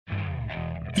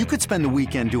You could spend the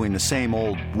weekend doing the same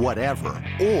old whatever,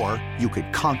 or you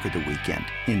could conquer the weekend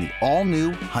in the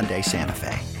all-new Hyundai Santa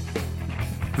Fe.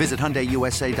 Visit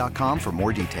HyundaiUSA.com for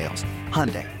more details.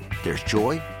 Hyundai, there's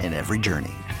joy in every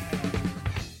journey.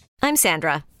 I'm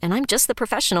Sandra, and I'm just the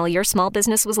professional your small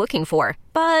business was looking for.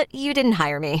 But you didn't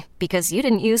hire me because you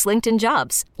didn't use LinkedIn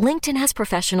Jobs. LinkedIn has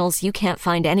professionals you can't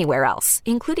find anywhere else,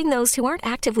 including those who aren't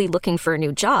actively looking for a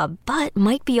new job, but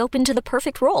might be open to the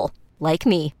perfect role, like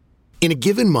me. In a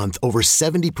given month, over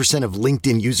 70% of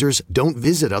LinkedIn users don't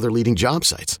visit other leading job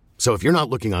sites. So if you're not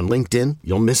looking on LinkedIn,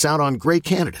 you'll miss out on great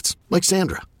candidates like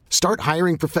Sandra. Start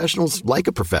hiring professionals like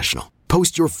a professional.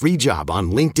 Post your free job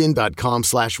on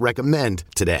linkedin.com/recommend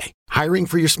today. Hiring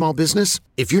for your small business?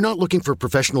 If you're not looking for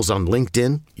professionals on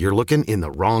LinkedIn, you're looking in the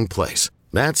wrong place.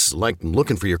 That's like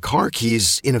looking for your car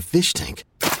keys in a fish tank.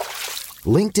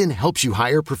 LinkedIn helps you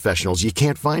hire professionals you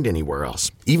can't find anywhere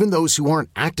else, even those who aren't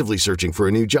actively searching for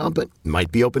a new job but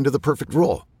might be open to the perfect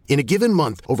role. In a given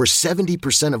month, over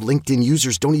 70% of LinkedIn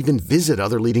users don't even visit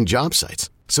other leading job sites.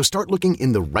 So start looking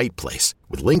in the right place.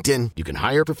 With LinkedIn, you can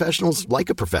hire professionals like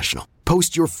a professional.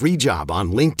 Post your free job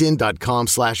on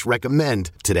linkedin.com/recommend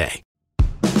today.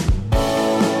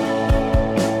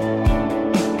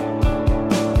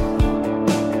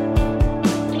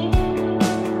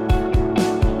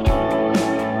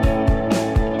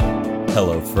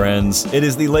 Hello, friends. It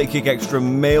is the Late Kick Extra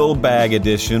Mailbag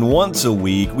Edition. Once a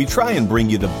week, we try and bring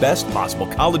you the best possible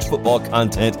college football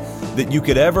content that you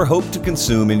could ever hope to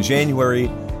consume in January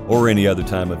or any other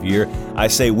time of year. I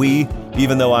say we,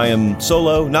 even though I am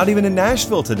solo, not even in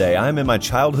Nashville today. I'm in my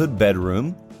childhood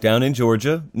bedroom down in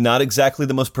Georgia. Not exactly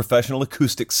the most professional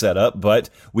acoustic setup, but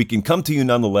we can come to you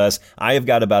nonetheless. I have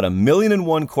got about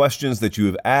 1,000,001 questions that you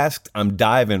have asked. I'm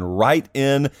diving right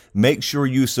in. Make sure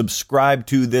you subscribe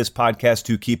to this podcast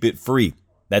to keep it free.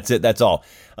 That's it. That's all.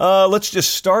 Let's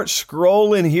just start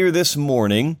scrolling here this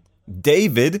morning.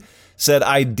 David said,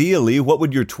 ideally, what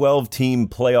would your 12-team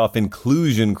playoff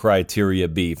inclusion criteria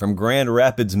be? From Grand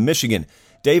Rapids, Michigan.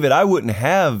 David, I wouldn't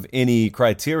have any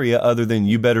criteria other than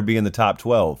you better be in the top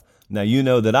 12. Now, you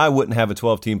know that I wouldn't have a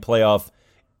 12-team playoff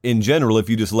in general if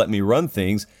you just let me run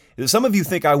things. Some of you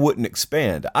think I wouldn't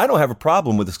expand. I don't have a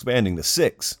problem with expanding to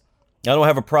 6. I don't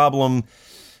have a problem.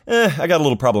 I got a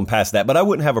little problem past that, but I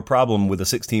wouldn't have a problem with a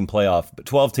 6-team playoff. But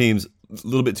 12 teams, a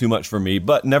little bit too much for me.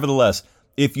 But nevertheless,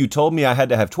 if you told me I had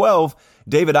to have 12,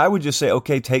 David, I would just say,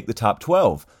 okay, take the top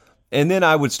 12. And then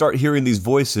I would start hearing these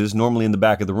voices, normally in the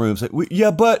back of the room, say, yeah,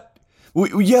 but. There's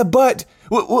no yeah, but.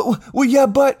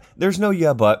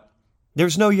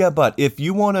 There's no yeah, but. If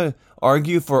you want to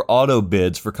argue for auto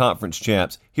bids for conference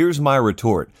champs, here's my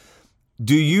retort.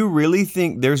 Do you really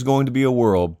think there's going to be a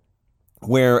world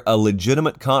where a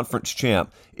legitimate conference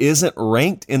champ isn't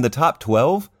ranked in the top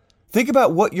 12? Think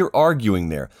about what you're arguing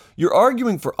there. You're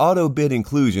arguing for auto bid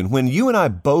inclusion when you and I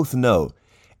both know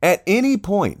at any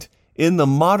point in the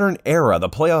modern era, the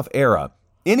playoff era,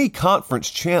 any conference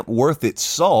champ worth its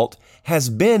salt has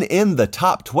been in the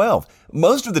top 12.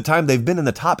 Most of the time they've been in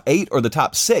the top 8 or the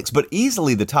top 6, but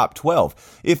easily the top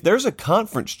 12. If there's a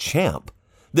conference champ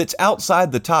that's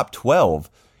outside the top 12,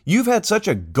 you've had such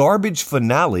a garbage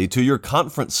finale to your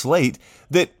conference slate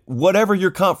that whatever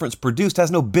your conference produced has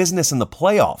no business in the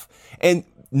playoff. And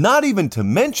not even to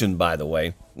mention, by the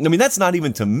way, that's not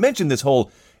even to mention this whole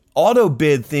auto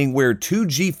bid thing where 2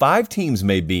 G5 teams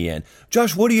may be in.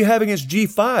 Josh, what do you have against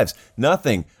G5s?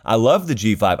 Nothing. I love the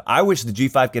G5. I wish the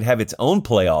G5 could have its own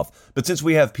playoff. But since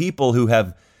we have people who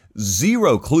have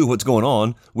zero clue what's going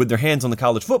on with their hands on the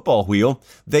college football wheel,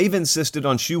 they've insisted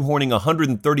on shoehorning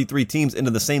 133 teams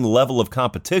into the same level of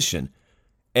competition.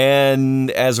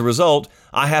 And as a result,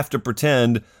 I have to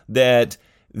pretend that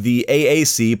the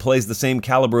AAC plays the same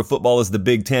caliber of football as the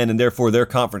Big Ten, and therefore their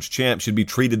conference champ should be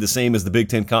treated the same as the Big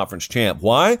Ten conference champ.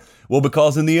 Why? Well,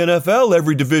 because in the NFL,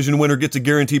 every division winner gets a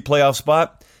guaranteed playoff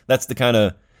spot. That's the kind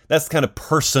of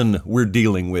person we're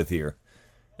dealing with here.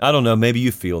 I don't know, maybe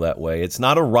you feel that way. It's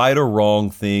not a right or wrong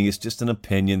thing, it's just an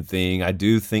opinion thing. I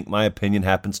do think my opinion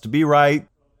happens to be right.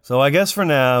 So I guess for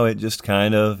now, it just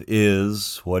kind of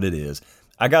is what it is.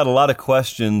 I got a lot of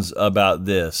questions about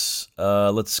this.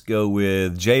 Let's go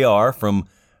with JR from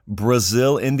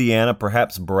Brazil, Indiana,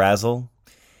 perhaps Brazil.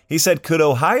 He said, could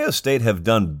Ohio State have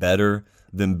done better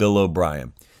than Bill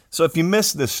O'Brien? So if you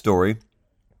missed this story,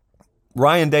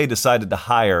 Ryan Day decided to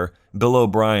hire Bill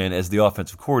O'Brien as the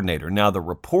offensive coordinator. Now, the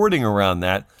reporting around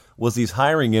that was he's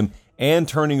hiring him and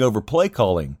turning over play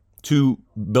calling to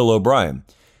Bill O'Brien.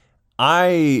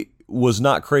 I was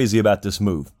not crazy about this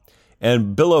move.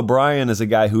 And Bill O'Brien is a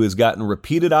guy who has gotten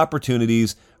repeated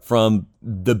opportunities from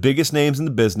the biggest names in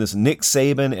the business, Nick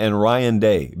Saban and Ryan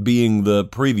Day being the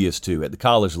previous two at the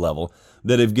college level,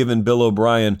 that have given Bill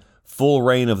O'Brien full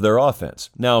reign of their offense.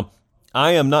 Now,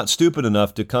 I am not stupid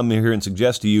enough to come here and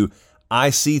suggest to you I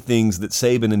see things that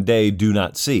Saban and Day do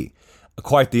not see.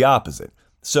 Quite the opposite.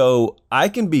 So I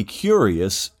can be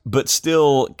curious, but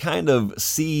still kind of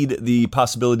seed the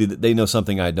possibility that they know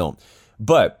something I don't.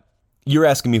 But you're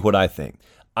asking me what I think.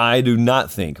 I do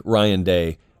not think Ryan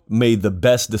Day made the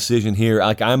best decision here.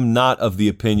 Like, I'm not of the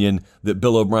opinion that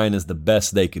Bill O'Brien is the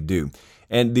best they could do.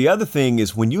 And the other thing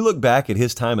is, when you look back at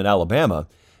his time at Alabama,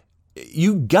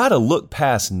 you got to look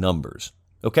past numbers.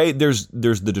 Okay, there's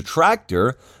the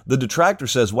detractor. The detractor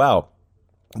says, wow,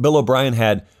 Bill O'Brien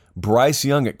had Bryce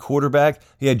Young at quarterback,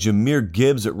 he had Jahmyr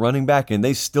Gibbs at running back, and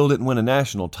they still didn't win a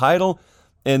national title.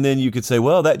 And then you could say,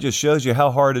 well, that just shows you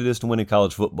how hard it is to win in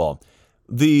college football.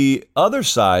 The other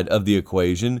side of the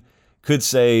equation could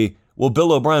say, well,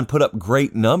 Bill O'Brien put up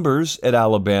great numbers at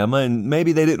Alabama, and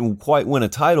maybe they didn't quite win a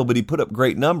title, but he put up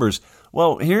great numbers.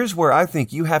 Well, here's where I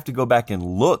think you have to go back and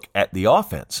look at the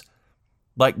offense.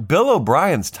 Like Bill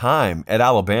O'Brien's time at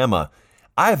Alabama,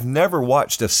 I've never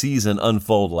watched a season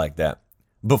unfold like that,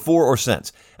 before or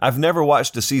since. I've never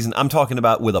watched a season, I'm talking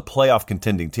about with a playoff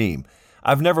contending team.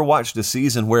 I've never watched a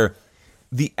season where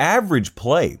the average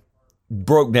play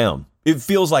broke down. It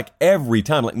feels like every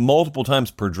time, like multiple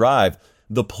times per drive,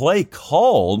 the play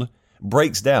called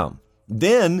breaks down.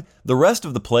 Then the rest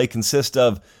of the play consists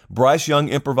of Bryce Young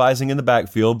improvising in the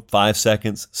backfield, 5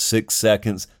 seconds, 6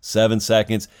 seconds, 7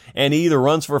 seconds, and he either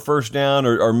runs for a first down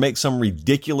or makes some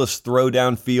ridiculous throw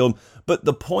downfield. But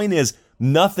the point is,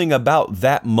 nothing about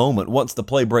that moment, once the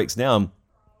play breaks down,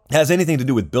 has anything to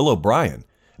do with Bill O'Brien.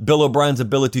 Bill O'Brien's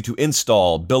ability to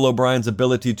install, Bill O'Brien's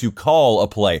ability to call a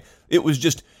play. It was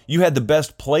just, you had the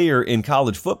best player in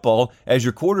college football as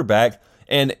your quarterback,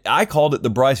 and I called it the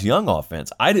Bryce Young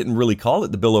offense. I didn't really call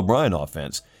it the Bill O'Brien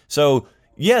offense. So,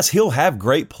 yes, he'll have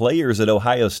great players at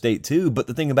Ohio State too, but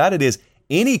the thing about it is,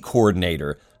 any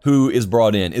coordinator who is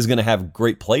brought in is going to have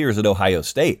great players at Ohio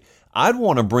State. I'd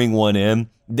want to bring one in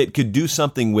that could do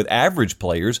something with average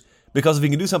players, because if he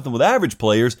can do something with average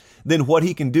players, then what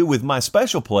he can do with my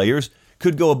special players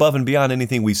could go above and beyond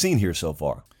anything we've seen here so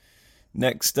far.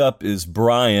 Next up is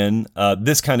Brian.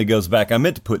 This kind of goes back. I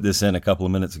meant to put this in a couple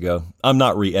of minutes ago. I'm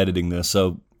not re-editing this,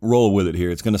 so roll with it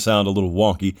here. It's going to sound a little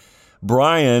wonky.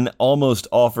 Brian almost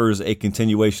offers a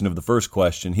continuation of the first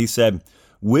question. He said,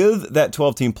 with that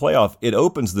 12-team playoff, it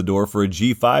opens the door for a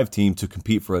G5 team to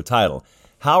compete for a title.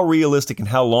 How realistic and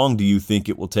how long do you think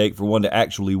it will take for one to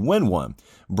actually win one?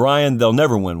 Brian, they'll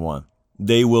never win one.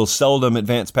 They will seldom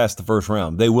advance past the first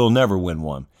round. They will never win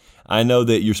one. I know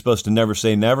that you're supposed to never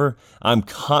say never. I'm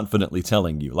confidently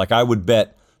telling you, like I would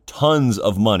bet tons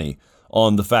of money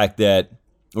on the fact that,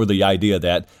 or the idea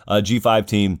that a G5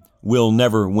 team will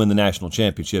never win the national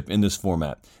championship in this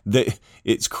format.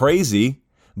 It's crazy,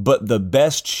 but the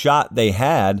best shot they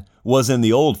had was in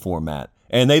the old format.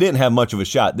 And they didn't have much of a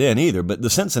shot then either. But the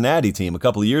Cincinnati team a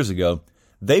couple of years ago,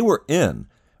 they were in.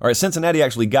 All right, Cincinnati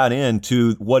actually got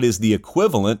into what is the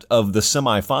equivalent of the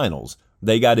semifinals.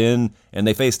 They got in and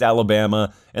they faced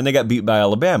Alabama and they got beat by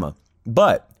Alabama.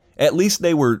 But at least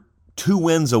they were 2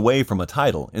 wins away from a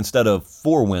title instead of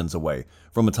 4 wins away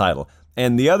from a title.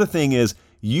 And the other thing is,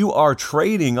 you are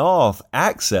trading off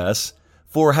access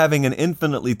for having an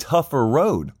infinitely tougher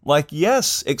road. Like,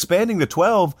 yes, expanding to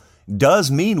 12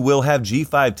 does mean we'll have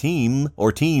G5 team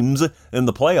or teams in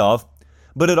the playoff,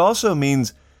 but it also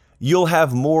means you'll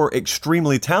have more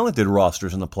extremely talented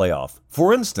rosters in the playoff.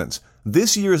 For instance,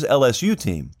 this year's LSU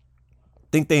team, I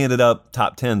think they ended up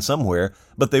top 10 somewhere,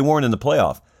 but they weren't in the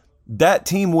playoff. That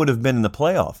team would have been in the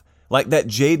playoff. Like that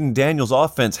Jaden Daniels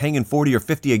offense hanging 40 or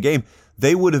 50 a game,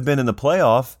 they would have been in the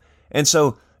playoff. And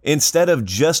so instead of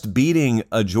just beating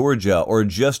a Georgia or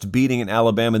just beating an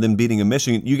Alabama, then beating a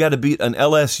Michigan, you got to beat an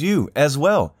LSU as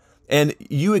well. And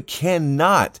you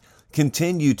cannot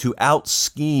continue to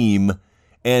out-scheme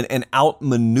and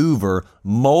outmaneuver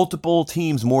multiple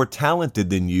teams more talented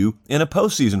than you in a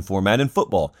postseason format in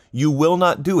football. You will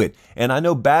not do it. And I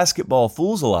know basketball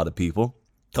fools a lot of people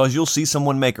because you'll see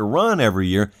someone make a run every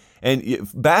year, and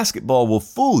basketball will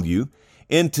fool you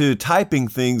into typing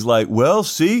things like, well,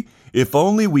 see, if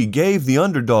only we gave the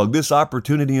underdog this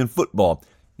opportunity in football.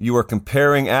 You are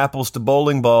comparing apples to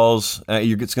bowling balls.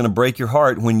 It's going to break your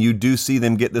heart when you do see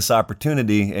them get this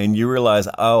opportunity and you realize,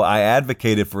 oh, I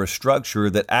advocated for a structure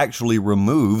that actually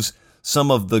removes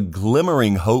some of the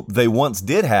glimmering hope they once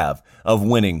did have of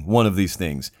winning one of these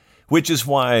things, which is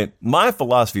why my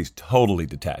philosophy is totally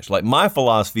detached. Like, my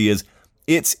philosophy is,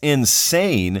 it's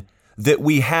insane that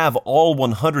we have all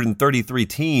 133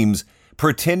 teams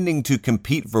pretending to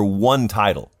compete for one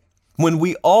title, when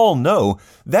we all know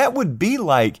that would be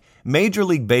like Major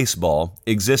League Baseball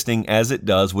existing as it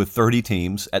does with 30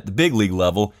 teams at the big league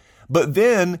level, but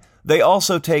then they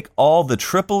also take all the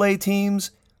AAA teams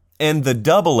and the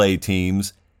AA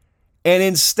teams, and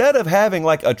instead of having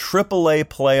like a AAA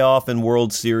playoff in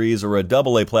World Series or a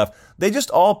AA playoff, they just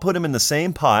all put them in the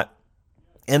same pot,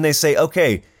 and they say,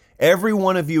 okay, every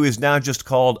one of you is now just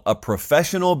called a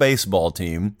professional baseball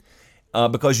team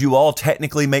because you all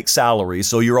technically make salaries,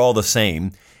 so you're all the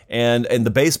same. And the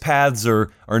base paths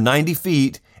are 90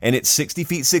 feet, and it's 60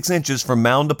 feet 6 inches from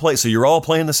mound to plate. So you're all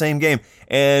playing the same game,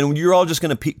 and you're all just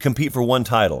going to compete for one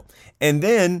title. And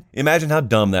then imagine how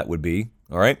dumb that would be.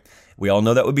 All right, we all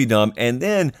know that would be dumb. And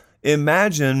then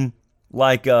imagine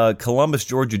like Columbus,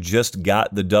 Georgia just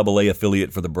got the AA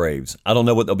affiliate for the Braves. I don't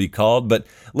know what they'll be called, but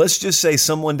let's just say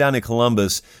someone down in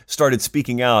Columbus started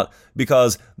speaking out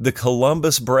because the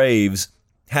Columbus Braves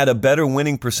had a better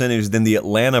winning percentage than the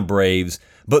Atlanta Braves,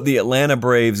 but the Atlanta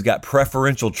Braves got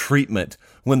preferential treatment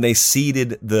when they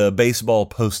seeded the baseball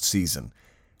postseason.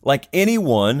 Like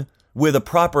anyone with a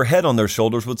proper head on their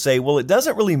shoulders would say, well, it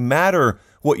doesn't really matter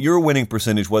what your winning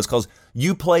percentage was because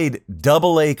you played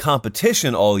AA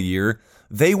competition all year.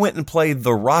 They went and played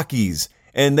the Rockies,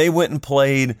 and they went and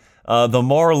played the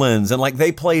Marlins, and like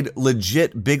they played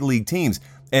legit big league teams.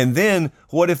 And then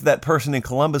what if that person in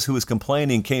Columbus who was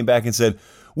complaining came back and said,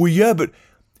 well, yeah, but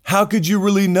how could you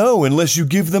really know unless you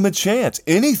give them a chance?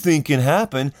 Anything can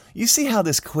happen. You see how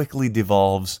this quickly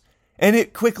devolves? And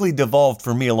it quickly devolved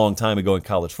for me a long time ago in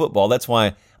college football. That's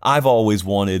why I've always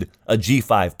wanted a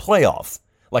G5 playoff.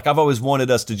 Like I've always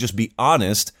wanted us to just be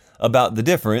honest about the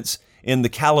difference in the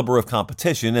caliber of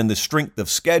competition and the strength of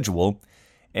schedule.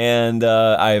 And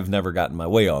I have never gotten my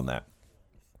way on that.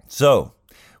 So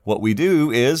what we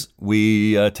do is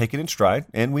we take it in stride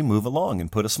and we move along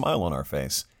and put a smile on our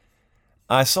face.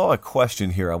 I saw a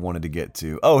question here I wanted to get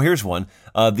to. Oh, here's one.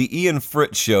 The Ian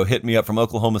Fritz Show hit me up from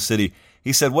Oklahoma City.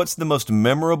 He said, what's the most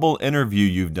memorable interview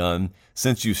you've done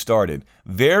since you started?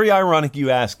 Very ironic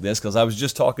you asked this because I was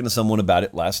just talking to someone about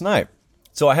it last night.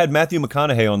 So I had Matthew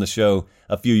McConaughey on the show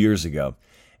a few years ago.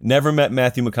 Never met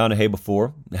Matthew McConaughey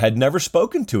before. Had never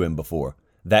spoken to him before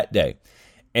that day.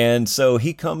 And so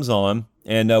he comes on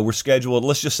and we're scheduled,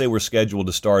 let's just say we're scheduled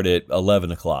to start at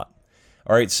 11 o'clock.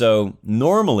 All right, so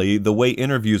normally the way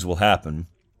interviews will happen,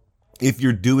 if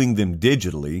you're doing them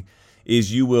digitally,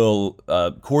 is you will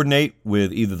coordinate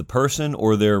with either the person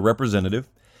or their representative,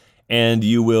 and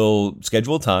you will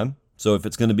schedule a time. So if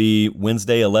it's going to be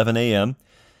Wednesday, 11 a.m.,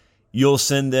 you'll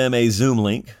send them a Zoom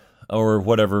link or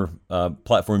whatever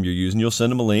platform you're using. You'll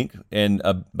send them a link, and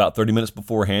about 30 minutes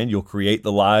beforehand, you'll create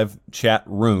the live chat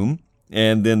room,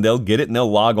 and then they'll get it, and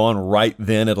they'll log on right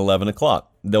then at 11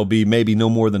 o'clock. They'll be maybe no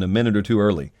more than a minute or two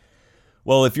early.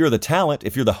 Well, if you're the talent,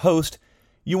 if you're the host,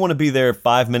 you want to be there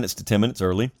 5 minutes to 10 minutes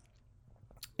early.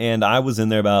 And I was in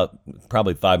there about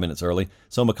probably 5 minutes early.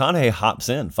 So McConaughey hops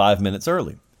in 5 minutes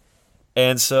early.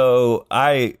 And so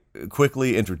I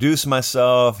quickly introduce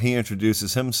myself. He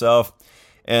introduces himself.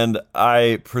 And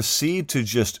I proceed to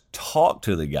just talk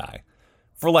to the guy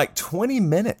for like 20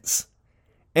 minutes.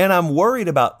 And I'm worried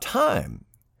about time.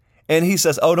 And he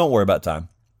says, oh, don't worry about time.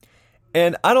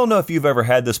 And I don't know if you've ever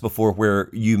had this before where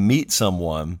you meet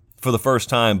someone for the first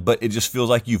time, but it just feels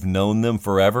like you've known them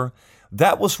forever.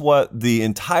 That was what the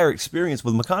entire experience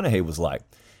with McConaughey was like.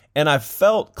 And I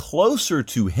felt closer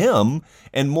to him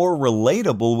and more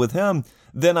relatable with him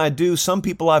than I do some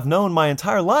people I've known my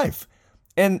entire life.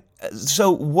 And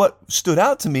so what stood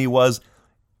out to me was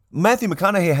Matthew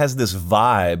McConaughey has this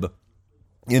vibe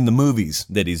in the movies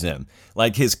that he's in.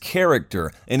 Like his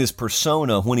character and his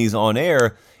persona when he's on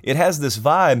air, it has this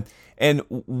vibe. And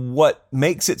what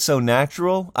makes it so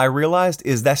natural, I realized,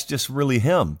 is that's just really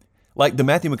him. Like the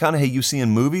Matthew McConaughey you see in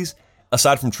movies,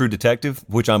 aside from True Detective,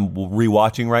 which I'm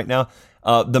rewatching right now,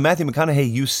 the Matthew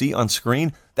McConaughey you see on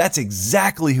screen, that's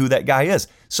exactly who that guy is.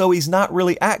 So he's not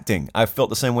really acting. I felt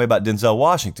the same way about Denzel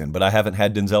Washington, but I haven't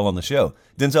had Denzel on the show.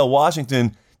 Denzel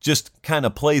Washington just kind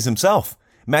of plays himself.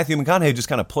 Matthew McConaughey just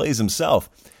kind of plays himself.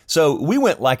 So we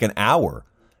went like an hour,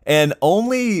 and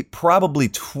only probably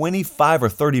 25 or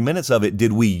 30 minutes of it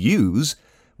did we use.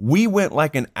 We went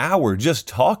like an hour just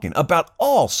talking about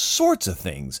all sorts of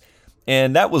things.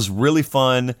 And that was really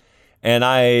fun. And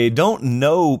I don't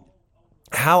know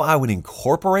how I would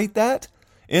incorporate that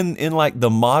in like the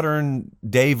modern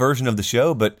day version of the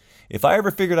show. But if I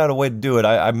ever figured out a way to do it,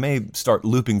 I may start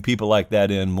looping people like that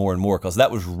in more and more because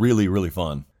that was really, really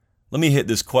fun. Let me hit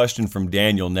this question from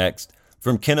Daniel next.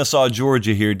 From Kennesaw,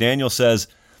 Georgia here. Daniel says,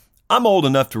 I'm old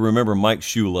enough to remember Mike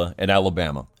Shula at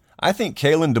Alabama. I think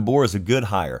Kalen DeBoer is a good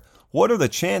hire. what are the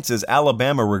chances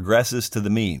Alabama regresses to the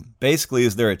mean? Basically,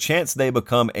 is there a chance they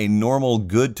become a normal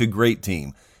good to great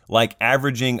team, like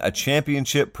averaging a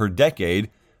championship per decade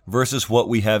versus what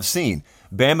we have seen?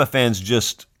 Bama fans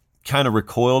just kind of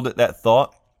recoiled at that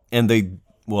thought, and I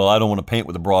don't want to paint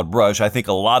with a broad brush. I think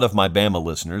a lot of my Bama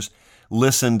listeners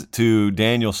listened to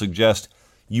Daniel suggest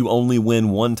you only win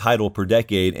one title per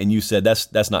decade, and you said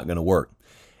that's not going to work.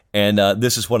 And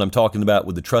this is what I'm talking about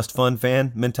with the trust fund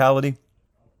fan mentality.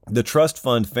 The trust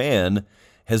fund fan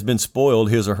has been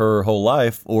spoiled his or her whole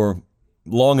life, or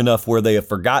long enough where they have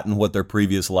forgotten what their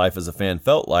previous life as a fan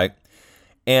felt like.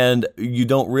 And you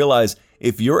don't realize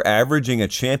if you're averaging a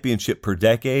championship per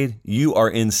decade, you are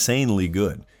insanely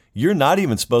good. You're not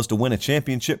even supposed to win a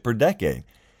championship per decade.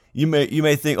 You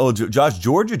may think, oh, Josh,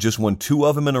 Georgia just won 2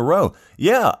 of them in a row.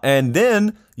 Yeah, and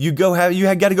then you got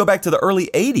to go back to the early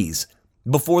 80s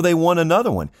before they won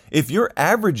another one. If you're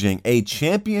averaging a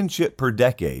championship per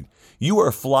decade, you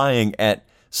are flying at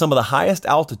some of the highest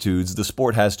altitudes the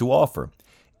sport has to offer.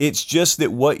 It's just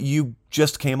that what you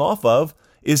just came off of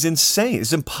is insane.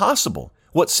 It's impossible.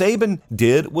 What Saban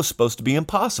did was supposed to be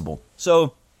impossible.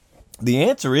 So the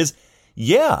answer is,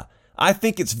 yeah, I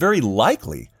think it's very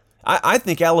likely. I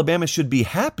think Alabama should be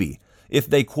happy if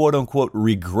they quote-unquote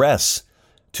regress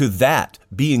to that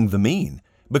being the mean.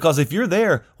 Because if you're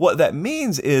there, what that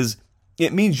means is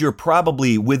it means you're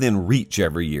probably within reach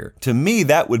every year. To me,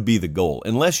 that would be the goal.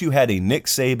 Unless you had a Nick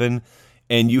Saban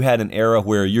and you had an era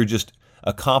where you're just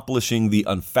accomplishing the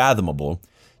unfathomable,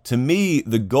 to me,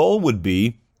 the goal would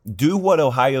be do what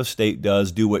Ohio State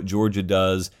does, do what Georgia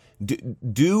does,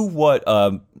 do what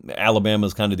Alabama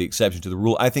is kind of the exception to the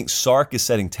rule. I think Sark is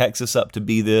setting Texas up to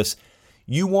be this.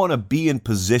 You want to be in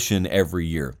position every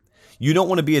year. You don't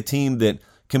want to be a team that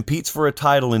competes for a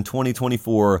title in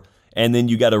 2024 and then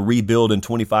you got to rebuild in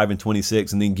 25 and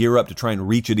 26 and then gear up to try and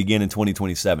reach it again in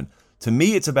 2027. To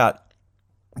me, it's about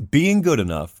being good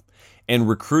enough and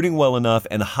recruiting well enough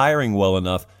and hiring well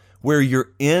enough where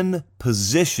you're in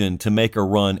position to make a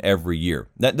run every year.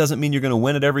 That doesn't mean you're going to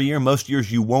win it every year. Most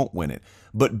years you won't win it.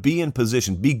 But be in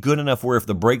position. Be good enough where if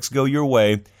the breaks go your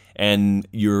way and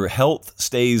your health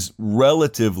stays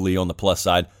relatively on the plus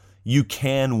side, you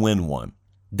can win one.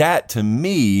 That, to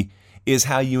me, is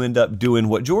how you end up doing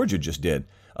what Georgia just did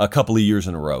a couple of years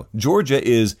in a row. Georgia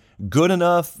is good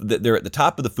enough that they're at the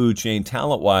top of the food chain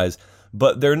talent-wise,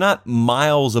 but they're not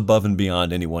miles above and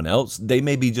beyond anyone else. They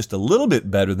may be just a little bit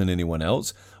better than anyone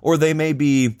else, or they may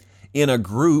be in a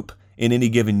group in any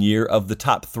given year of the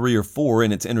top 3 or 4,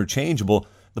 and it's interchangeable.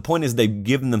 The point is they've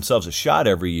given themselves a shot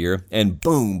every year, and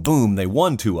boom, boom, they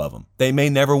won 2 of them. They may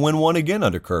never win one again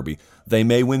under Kirby. They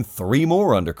may win 3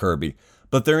 more under Kirby,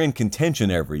 but they're in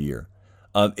contention every year.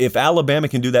 If Alabama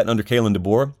can do that under Kalen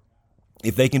DeBoer,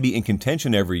 if they can be in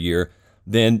contention every year,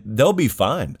 then they'll be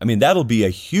fine. I mean, that'll be a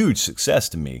huge success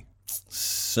to me.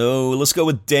 So let's go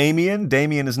with Damien.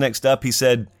 Damien is next up. He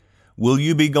said, will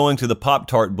you be going to the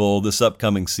Pop-Tart Bowl this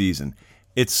upcoming season?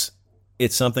 It's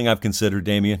something I've considered,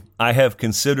 Damien. I have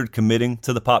considered committing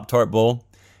to the Pop-Tart Bowl.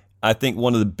 I think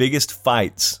one of the biggest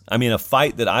fights, a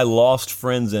fight that I lost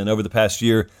friends in over the past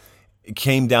year,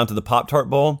 came down to the Pop-Tart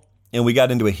Bowl, and we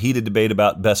got into a heated debate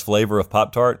about best flavor of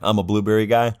Pop-Tart. I'm a blueberry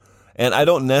guy. And I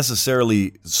don't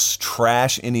necessarily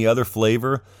trash any other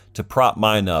flavor to prop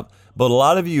mine up. But a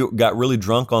lot of you got really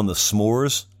drunk on the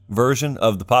s'mores version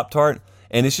of the Pop-Tart,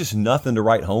 and it's just nothing to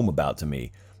write home about to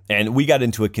me. And we got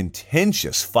into a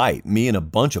contentious fight, me and a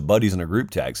bunch of buddies in a group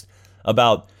text,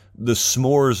 about the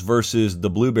s'mores versus the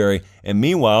blueberry. And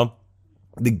meanwhile,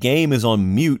 the game is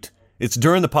on mute. It's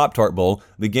during the Pop-Tart Bowl.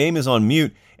 The game is on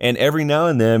mute, and every now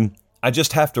and then, I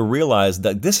just have to realize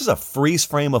that this is a freeze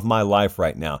frame of my life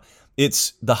right now.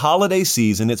 It's the holiday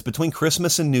season. It's between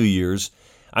Christmas and New Year's.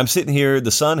 I'm sitting here.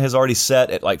 The sun has already set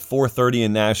at like 4:30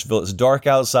 in Nashville. It's dark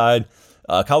outside.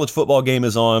 College football game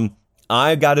is on.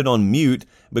 I got it on mute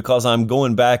because I'm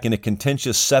going back in a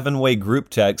contentious 7-way group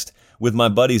text with my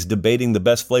buddies debating the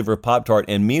best flavor of Pop-Tart.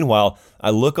 And meanwhile,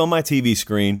 I look on my TV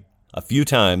screen a few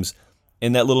times,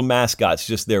 and that little mascot's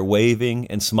just there waving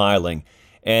and smiling.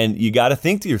 And you got to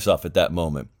think to yourself at that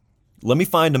moment, let me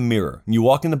find a mirror. You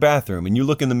walk in the bathroom and you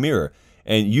look in the mirror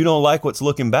and you don't like what's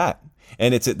looking back.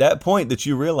 And it's at that point that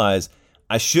you realize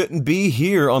I shouldn't be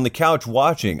here on the couch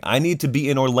watching. I need to be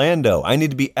in Orlando. I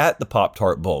need to be at the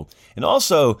Pop-Tart Bowl. And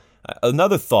also,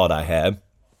 another thought I had,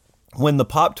 when the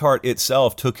Pop-Tart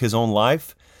itself took his own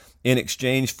life in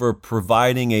exchange for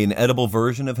providing an edible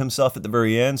version of himself at the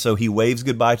very end, so he waves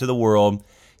goodbye to the world,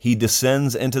 he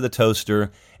descends into the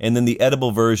toaster, and then the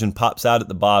edible version pops out at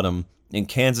the bottom, and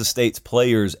Kansas State's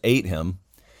players ate him.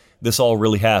 this all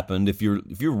really happened. If you're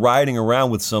riding around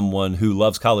with someone who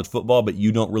loves college football, but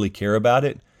you don't really care about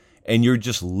it, and you're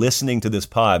just listening to this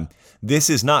pod, this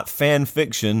is not fan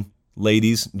fiction,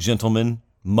 ladies, gentlemen,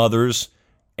 mothers,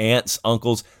 aunts,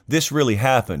 uncles. This really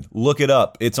happened. Look it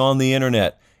up. It's on the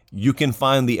internet. You can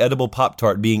find the edible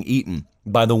Pop-Tart being eaten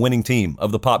by the winning team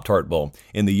of the Pop-Tart Bowl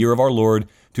in the year of our Lord,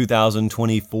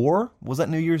 2024. Was that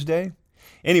New Year's Day?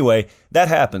 Anyway, that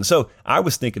happened. So I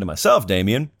was thinking to myself,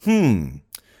 Damien,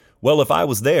 well, if I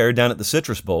was there down at the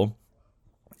Citrus Bowl,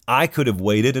 I could have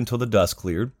waited until the dust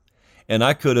cleared, and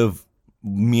I could have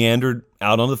meandered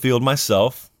out on the field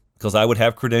myself, because I would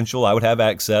have credential, I would have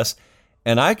access,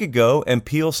 and I could go and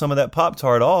peel some of that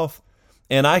Pop-Tart off,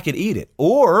 and I could eat it.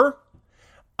 Or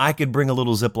I could bring a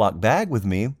little Ziploc bag with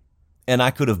me, and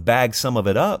I could have bagged some of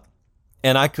it up,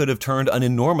 and I could have turned an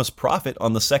enormous profit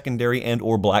on the secondary and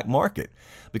or black market.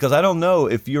 Because I don't know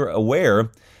if you're aware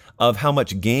of how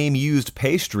much game-used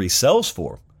pastry sells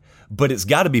for, but it's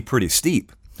got to be pretty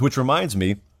steep. Which reminds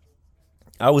me,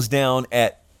 I was down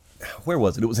at, where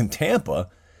was it? It was in Tampa.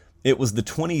 It was the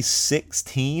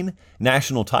 2016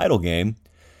 national title game.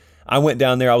 I went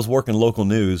down there. I was working local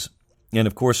news. And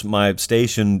of course, my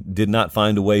station did not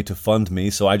find a way to fund me,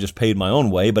 so I just paid my own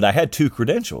way. But I had 2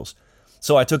 credentials.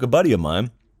 So I took a buddy of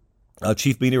mine, a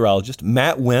chief meteorologist,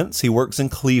 Matt Wentz. He works in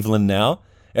Cleveland now.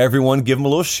 Everyone give him a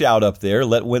little shout up there.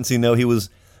 Let Wentzy know he was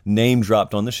name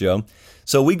dropped on the show.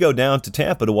 So we go down to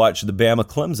Tampa to watch the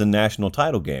Bama-Clemson national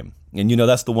title game. And you know,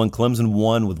 that's the one Clemson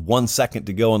won with 1 second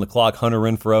to go on the clock, Hunter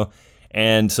Renfrow.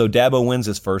 And so Dabo wins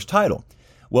his first title.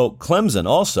 Well, Clemson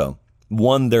also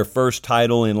won their first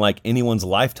title in like anyone's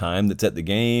lifetime that's at the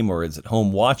game or is at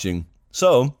home watching.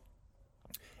 So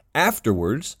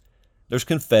afterwards, there's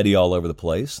confetti all over the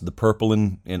place, the purple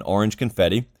and orange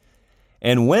confetti.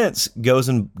 And Wentz goes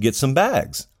and gets some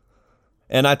bags.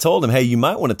 And I told him, hey, you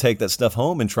might want to take that stuff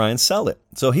home and try and sell it.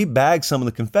 So he bags some of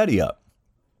the confetti up,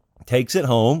 takes it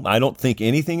home. I don't think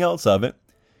anything else of it.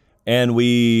 And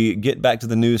we get back to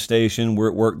the news station. We're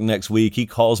at work next week. He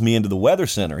calls me into the weather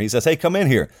center. He says, hey, come in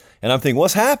here. And I'm thinking,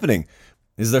 what's happening?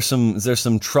 Is there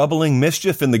some troubling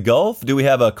mischief in the Gulf? Do we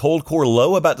have a cold core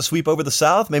low about to sweep over the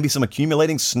South? Maybe some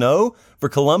accumulating snow for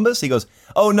Columbus? He goes,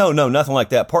 oh, no, nothing like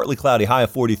that. Partly cloudy, high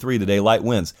of 43 today, light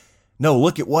winds. No,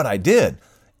 look at what I did.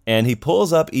 And he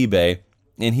pulls up eBay,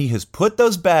 and he has put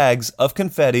those bags of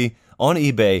confetti on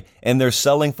eBay, and they're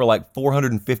selling for like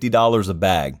 $450 a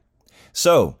bag.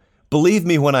 So believe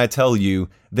me when I tell you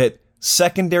that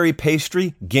secondary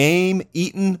pastry,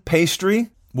 game-eaten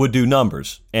pastry, would do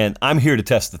numbers, and I'm here to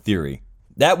test the theory.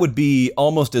 That would be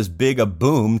almost as big a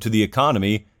boom to the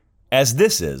economy as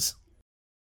this is.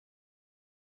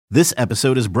 This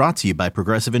episode is brought to you by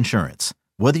Progressive Insurance.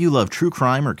 Whether you love true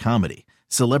crime or comedy,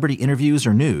 celebrity interviews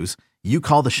or news, you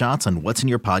call the shots on what's in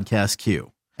your podcast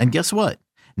queue. And guess what?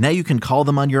 Now you can call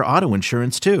them on your auto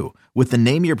insurance too with the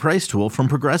Name Your Price tool from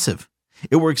Progressive.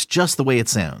 It works just the way it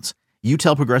sounds. You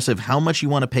tell Progressive how much you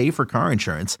want to pay for car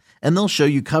insurance, and they'll show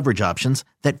you coverage options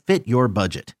that fit your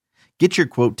budget. Get your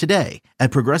quote today at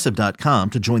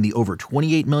Progressive.com to join the over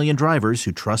 28 million drivers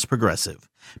who trust Progressive.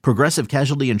 Progressive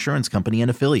Casualty Insurance Company and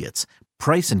Affiliates.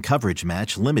 Price and coverage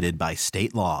match limited by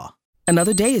state law.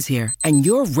 Another day is here, and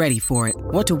you're ready for it.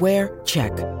 What to wear?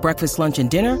 Check. Breakfast, lunch, and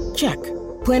dinner? Check.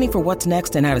 Planning for what's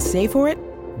next and how to save for it?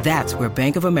 That's where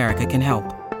Bank of America can help.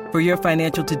 For your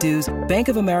financial to-dos, Bank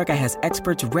of America has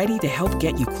experts ready to help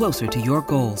get you closer to your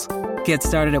goals. Get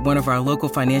started at one of our local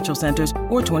financial centers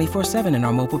or 24/7 in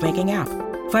our mobile banking app.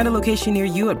 Find a location near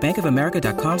you at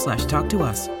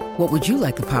bankofamerica.com/talktous. What would you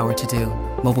like the power to do?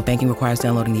 Mobile banking requires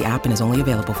downloading the app and is only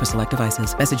available for select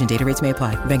devices. Message and data rates may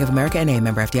apply. Bank of America N.A.,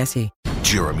 member FDIC.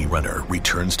 Jeremy Renner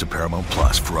returns to Paramount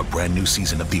Plus for a brand new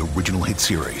season of the original hit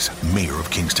series, Mayor of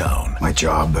Kingstown. My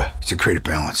job is to create a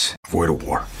balance, avoid a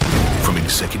war. From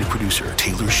executive producer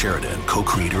Taylor Sheridan,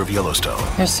 co-creator of Yellowstone.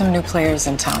 There's some new players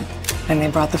in town, and they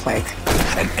brought the plague.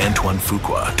 And Antoine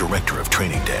Fuqua, director of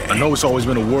Training Day. I know it's always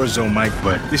been a war zone, Mike,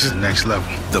 but this is next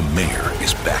level. The mayor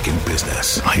is back in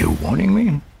business. Are you warning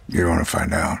me? You don't want to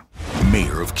find out.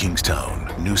 Mayor of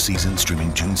Kingstown. New season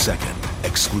streaming June 2nd,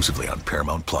 exclusively on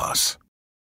Paramount Plus.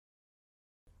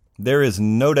 There is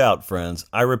no doubt, friends.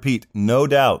 I repeat, no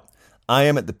doubt. I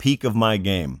am at the peak of my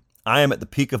game. I am at the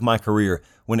peak of my career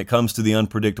when it comes to the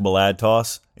unpredictable ad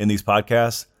toss in these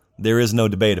podcasts. There is no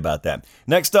debate about that.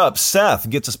 Next up, Seth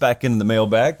gets us back into the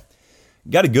mailbag.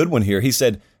 Got a good one here. He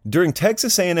said, during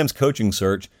Texas A&M's coaching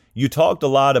search, you talked a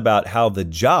lot about how the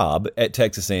job at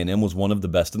Texas A&M was one of the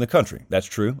best in the country. That's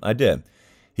true. I did.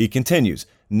 He continues,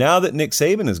 now that Nick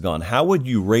Saban is gone, how would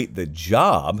you rate the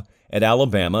job at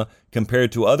Alabama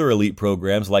compared to other elite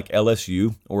programs like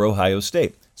LSU or Ohio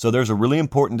State. So there's a really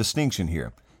important distinction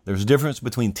here. There's a difference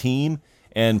between team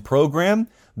and program.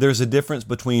 There's a difference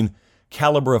between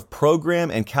caliber of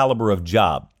program and caliber of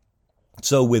job.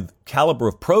 So with caliber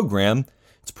of program,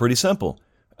 it's pretty simple.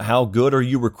 How good are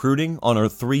you recruiting on a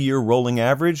 3-year rolling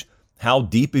average? How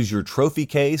deep is your trophy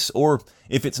case? Or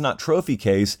if it's not trophy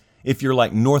case, if you're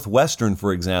like Northwestern,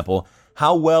 for example,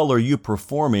 how well are you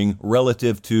performing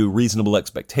relative to reasonable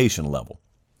expectation level?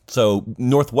 So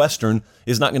Northwestern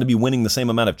is not going to be winning the same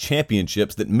amount of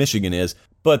championships that Michigan is,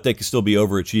 but they could still be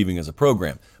overachieving as a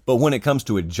program. But when it comes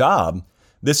to a job,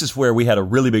 this is where we had a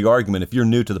really big argument. If you're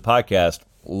new to the podcast,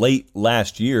 late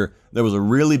last year, there was a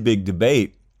really big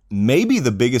debate, maybe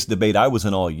the biggest debate I was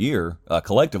in all year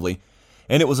collectively,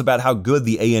 and it was about how good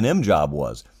the A&M job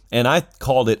was. And I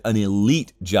called it an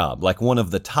elite job, like one of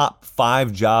the top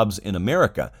 5 jobs in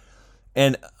America.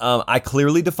 And I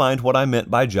clearly defined what I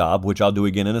meant by job, which I'll do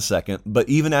again in a second. But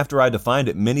even after I defined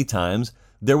it many times,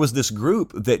 there was this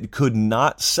group that could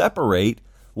not separate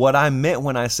what I meant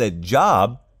when I said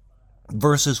job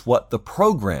versus what the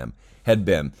program had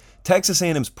been. Texas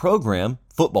A&M's program,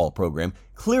 football program,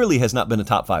 clearly has not been a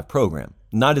top 5 program,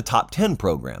 not a top 10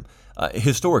 program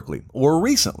historically or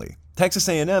recently. Texas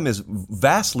A&M is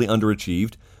vastly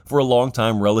underachieved for a long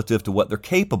time relative to what they're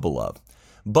capable of.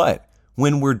 But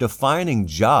when we're defining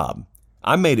job,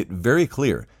 I made it very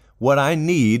clear. What I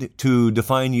need to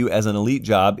define you as an elite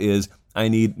job is I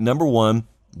need, number one,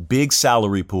 big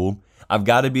salary pool. I've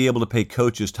got to be able to pay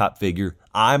coaches top figure.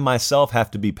 I myself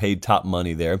have to be paid top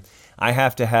money there. I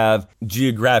have to have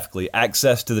geographically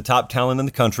access to the top talent in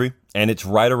the country, and it's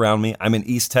right around me. I'm in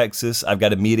East Texas. I've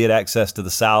got immediate access to the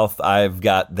South. I've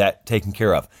got that taken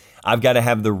care of. I've got to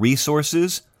have the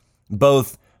resources,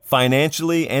 both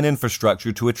financially and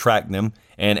infrastructure, to attract them.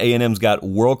 And A&M's got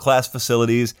world-class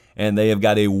facilities, and they have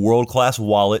got a world-class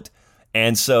wallet.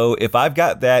 And so if I've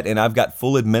got that and I've got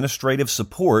full administrative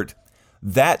support,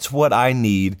 that's what I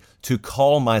need to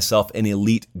call myself an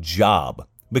elite job.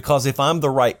 Because if I'm the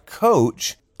right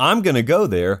coach, I'm going to go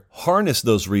there, harness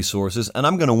those resources, and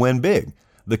I'm going to win big.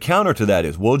 The counter to that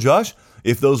is, well, Josh,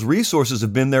 if those resources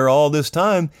have been there all this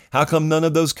time, how come none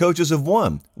of those coaches have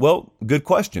won? Well, good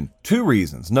question. 2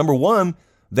 reasons. Number one,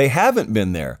 they haven't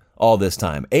been there all this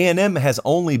time. A&M has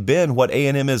only been what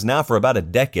A&M is now for about a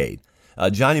decade.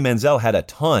 Johnny Manziel had a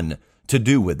ton to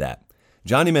do with that.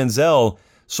 Johnny Manziel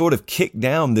sort of kicked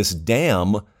down this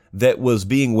dam that was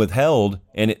being withheld,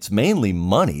 and it's mainly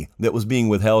money that was being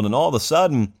withheld. And all of a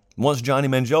sudden, once Johnny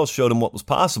Manziel showed them what was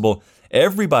possible,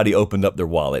 everybody opened up their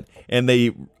wallet and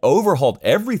they overhauled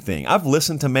everything. I've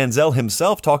listened to Manziel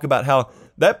himself talk about how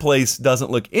that place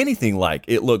doesn't look anything like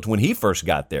it looked when he first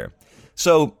got there.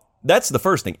 So that's the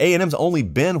first thing. A&M's only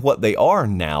been what they are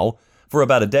now for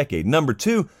about a decade. Number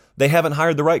 2, they haven't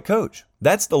hired the right coach.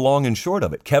 That's the long and short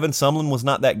of it. Kevin Sumlin was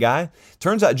not that guy.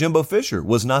 Turns out Jimbo Fisher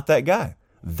was not that guy.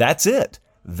 That's it.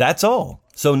 That's all.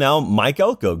 So now Mike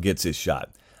Elko gets his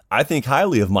shot. I think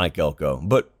highly of Mike Elko,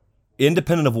 but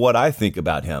independent of what I think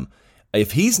about him,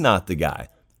 if he's not the guy,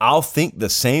 I'll think the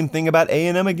same thing about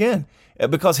A&M again.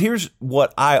 Because here's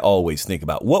what I always think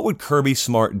about. What would Kirby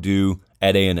Smart do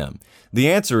at A&M?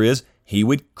 The answer is he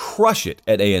would crush it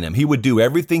at A&M. He would do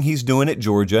everything he's doing at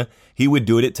Georgia. He would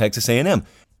do it at Texas A&M.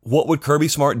 What would Kirby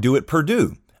Smart do at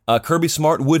Purdue? Kirby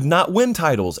Smart would not win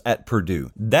titles at Purdue.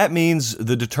 That means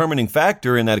the determining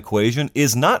factor in that equation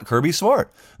is not Kirby Smart.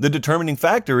 The determining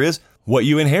factor is what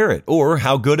you inherit or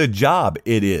how good a job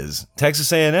it is.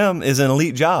 Texas A&M is an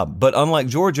elite job, but unlike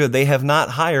Georgia, they have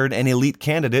not hired an elite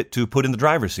candidate to put in the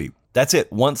driver's seat. That's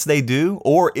it. Once they do,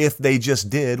 or if they just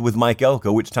did with Mike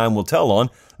Elko, which time will tell on,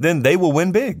 then they will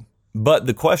win big. But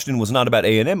the question was not about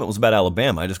A&M, it was about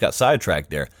Alabama. I just got sidetracked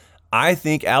there. I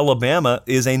think Alabama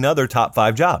is another top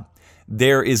 5 job.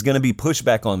 There is going to be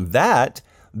pushback on that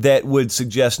would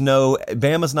suggest, no,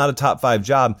 Bama's not a top 5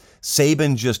 job.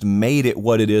 Saban just made it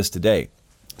what it is today.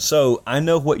 So I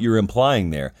know what you're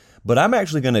implying there, but I'm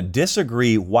actually going to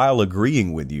disagree while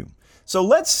agreeing with you. So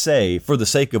let's say, for the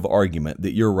sake of argument,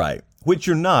 that you're right, which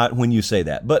you're not when you say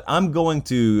that, but I'm going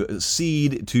to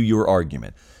cede to your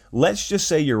argument. Let's just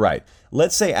say you're right.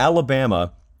 Let's say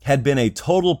Alabama had been a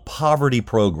total poverty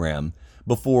program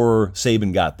before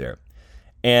Saban got there.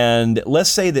 And let's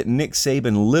say that Nick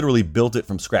Saban literally built it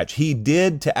from scratch. He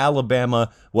did to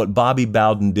Alabama what Bobby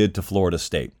Bowden did to Florida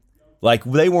State. Like,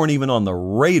 they weren't even on the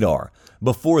radar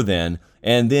before then,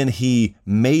 and then he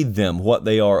made them what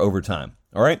they are over time.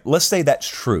 All right, let's say that's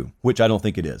true, which I don't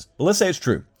think it is. But let's say it's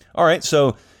true. All right,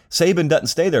 so Saban doesn't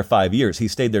stay there 5 years. He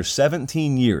stayed there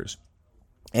 17 years.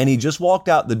 And he just walked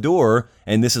out the door,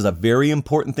 and this is a very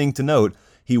important thing to note,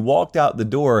 He walked out the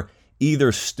door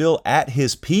either still at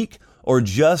his peak or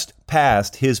just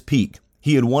past his peak.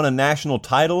 He had won a national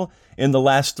title in the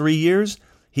last 3 years.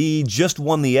 He just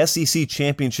won the SEC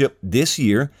championship this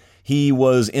year. He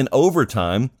was in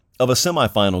overtime of a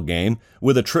semifinal game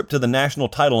with a trip to the national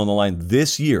title on the line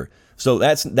this year. So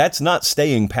that's not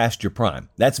staying past your prime.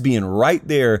 That's being right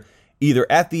there, either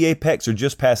at the apex or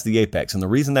just past the apex. And the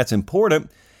reason that's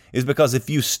important is because if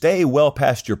you stay well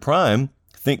past your prime,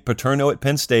 think Paterno at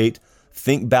Penn State,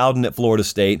 think Bowden at Florida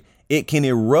State, it can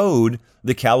erode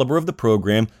the caliber of the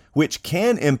program, which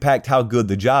can impact how good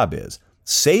the job is.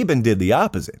 Saban did the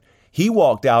opposite. He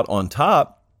walked out on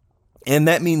top, and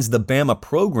that means the Bama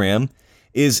program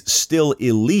is still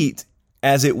elite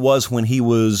as it was when he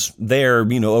was there,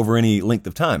 over any length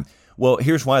of time. Well,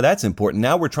 here's why that's important.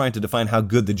 Now we're trying to define how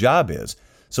good the job is.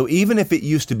 So even if it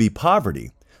used to be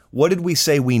poverty, what did we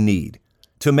say we need?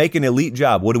 To make an elite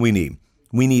job, what do we need?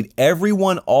 We need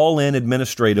everyone all in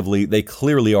administratively. They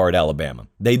clearly are at Alabama.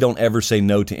 They don't ever say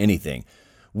no to anything.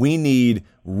 We need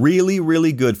really,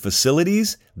 really good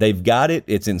facilities. They've got it.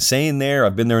 It's insane there.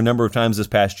 I've been there a number of times this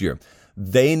past year.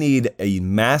 They need a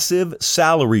massive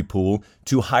salary pool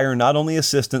to hire not only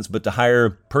assistants, but to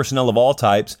hire personnel of all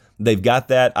types. They've got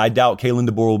that. I doubt Kalen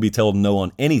DeBoer will be told no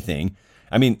on anything.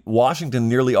 I mean, Washington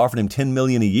nearly offered him $10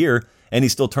 million a year, and he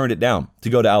still turned it down to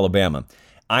go to Alabama.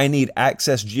 I need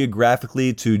access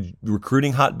geographically to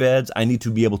recruiting hotbeds. I need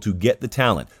to be able to get the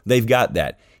talent. They've got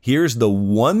that. Here's the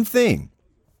one thing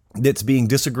that's being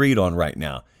disagreed on right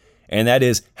now, and that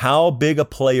is how big a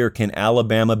player can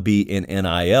Alabama be in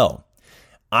NIL?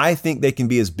 I think they can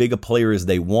be as big a player as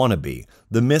they want to be.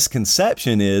 The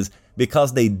misconception is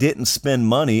because they didn't spend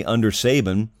money under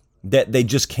Saban that they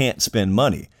just can't spend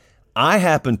money. I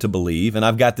happen to believe, and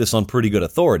I've got this on pretty good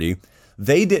authority,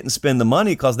 they didn't spend the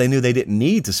money because they knew they didn't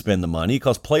need to spend the money,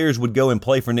 because players would go and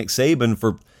play for Nick Saban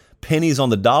for pennies on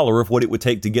the dollar of what it would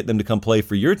take to get them to come play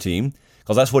for your team,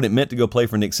 because that's what it meant to go play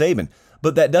for Nick Saban.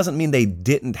 But that doesn't mean they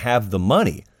didn't have the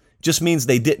money. It just means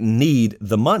they didn't need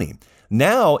the money.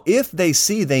 Now, if they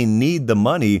see they need the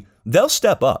money, they'll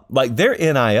step up. Like their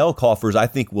NIL coffers, I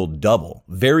think, will double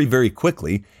very, very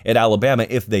quickly at Alabama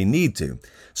if they need to.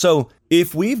 So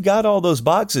if we've got all those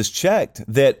boxes checked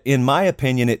that, in my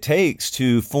opinion, it takes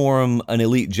to form an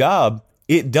elite job,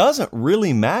 it doesn't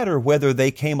really matter whether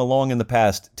they came along in the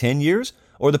past 10 years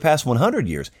or the past 100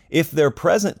 years. If they're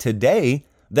present today,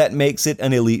 that makes it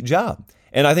an elite job.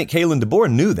 And I think Kalen DeBoer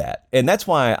knew that. And that's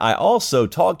why I also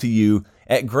talked to you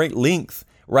at great length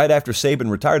right after Saban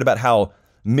retired about how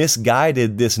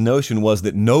misguided this notion was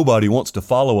that nobody wants to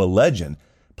follow a legend.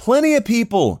 Plenty of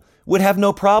people would have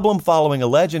no problem following a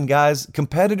legend, guys.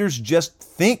 Competitors just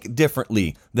think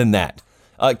differently than that.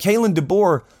 Kalen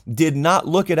DeBoer did not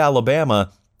look at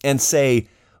Alabama and say,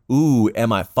 ooh,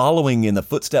 am I following in the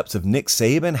footsteps of Nick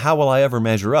Saban? How will I ever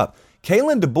measure up?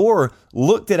 Kalen DeBoer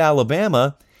looked at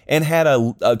Alabama and had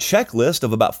a checklist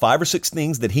of about 5 or 6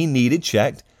 things that he needed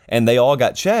checked, and they all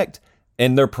got checked,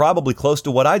 and they're probably close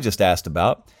to what I just asked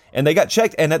about, and they got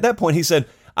checked. And at that point, he said,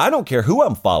 I don't care who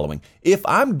I'm following. If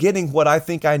I'm getting what I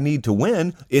think I need to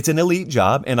win, it's an elite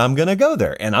job, and I'm going to go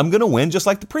there, and I'm going to win just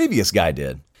like the previous guy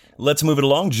did. Let's move it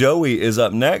along. Joey is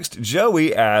up next.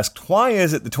 Joey asked, why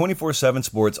is it the 24/7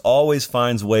 Sports always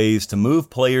finds ways to move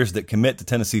players that commit to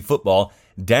Tennessee football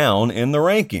down in the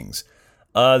rankings?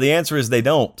 The answer is they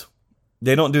don't.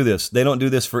 They don't do this. They don't do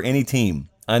this for any team.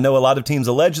 I know a lot of teams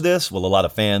allege this. Well, a lot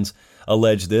of fans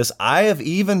allege this. I have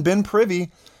even been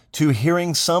privy to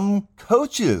hearing some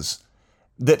coaches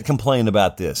that complain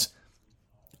about this.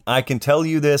 I can tell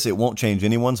you this, it won't change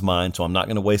anyone's mind, so I'm not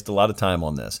going to waste a lot of time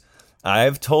on this.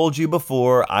 I've told you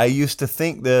before, I used to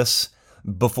think this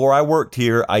before I worked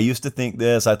here. I used to think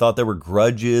this. I thought there were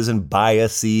grudges and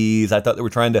biases. I thought they were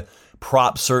trying to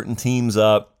prop certain teams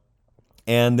up.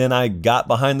 And then I got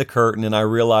behind the curtain and I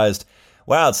realized,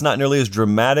 wow, it's not nearly as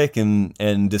dramatic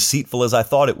and deceitful as I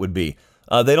thought it would be.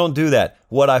 They don't do that.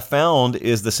 What I found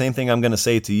is the same thing I'm going to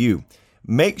say to you.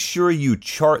 Make sure you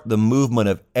chart the movement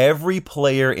of every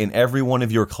player in every one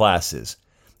of your classes.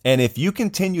 And if you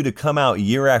continue to come out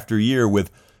year after year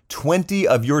with 20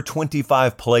 of your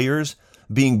 25 players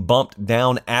being bumped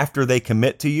down after they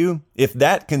commit to you, if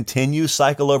that continues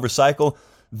cycle over cycle,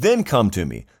 then come to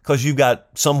me, because you've got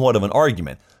somewhat of an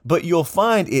argument. But you'll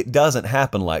find it doesn't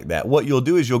happen like that. What you'll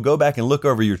do is you'll go back and look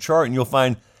over your chart and you'll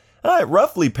find it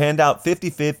roughly panned out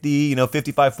 50-50,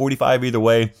 55-45 either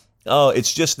way. Oh,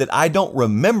 it's just that I don't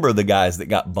remember the guys that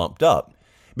got bumped up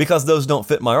because those don't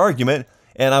fit my argument.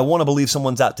 And I want to believe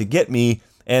someone's out to get me.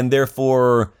 And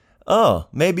therefore,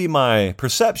 maybe my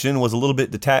perception was a little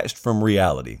bit detached from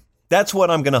reality. That's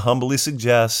what I'm going to humbly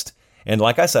suggest. And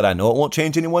like I said, I know it won't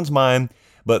change anyone's mind,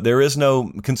 but there is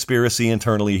no conspiracy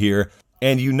internally here.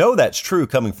 And you know that's true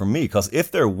coming from me, because if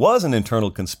there was an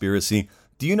internal conspiracy,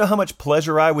 do you know how much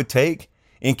pleasure I would take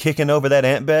in kicking over that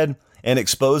ant bed and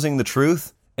exposing the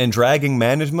truth and dragging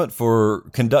management for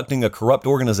conducting a corrupt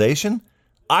organization?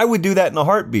 I would do that in a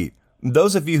heartbeat.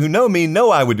 Those of you who know me know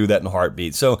I would do that in a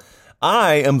heartbeat. So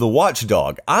I am the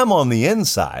watchdog. I'm on the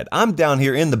inside. I'm down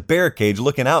here in the bear cage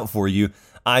looking out for you.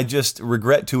 I just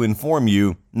regret to inform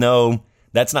you, no,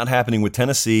 that's not happening with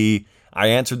Tennessee. I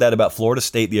answered that about Florida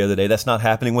State the other day. That's not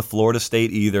happening with Florida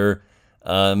State either.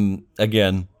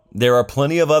 Again, there are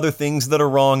plenty of other things that are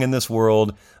wrong in this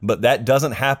world, but that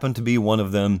doesn't happen to be one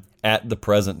of them at the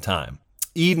present time.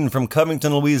 Eden from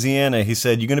Covington, Louisiana, he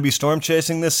said, "You going to be storm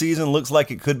chasing this season? Looks like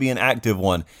it could be an active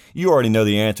one." You already know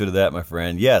the answer to that, my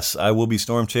friend. Yes, I will be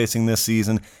storm chasing this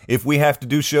season. If we have to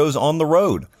do shows on the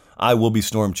road, I will be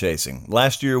storm chasing.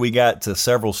 Last year, we got to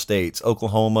several states,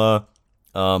 Oklahoma,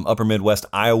 Upper Midwest,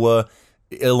 Iowa,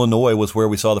 Illinois was where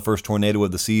we saw the first tornado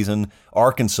of the season,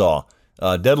 Arkansas,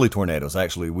 deadly tornadoes,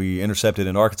 actually. We intercepted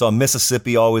in Arkansas,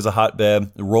 Mississippi, always a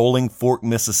hotbed, Rolling Fork,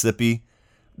 Mississippi.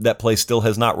 That place still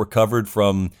has not recovered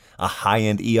from a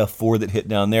high-end EF4 that hit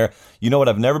down there. You know what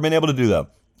I've never been able to do, though?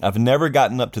 I've never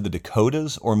gotten up to the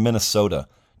Dakotas or Minnesota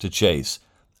to chase.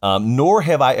 Nor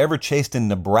have I ever chased in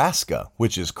Nebraska,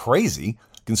 which is crazy,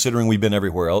 considering we've been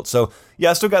everywhere else. So, yeah,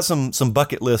 I still got some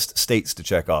bucket list states to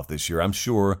check off this year. I'm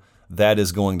sure that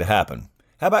is going to happen.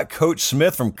 How about Coach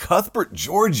Smith from Cuthbert,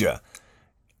 Georgia?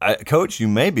 Coach, you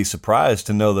may be surprised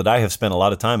to know that I have spent a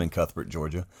lot of time in Cuthbert,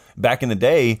 Georgia. Back in the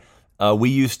day, we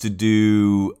used to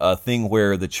do a thing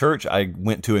where the church I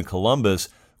went to in Columbus,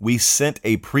 we sent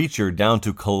a preacher down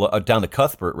to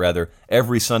Cuthbert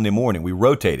every Sunday morning. We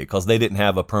rotated because they didn't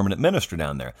have a permanent minister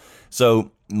down there.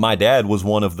 So my dad was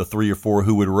one of the 3 or 4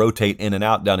 who would rotate in and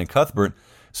out down in Cuthbert.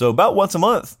 So about once a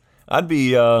month, I'd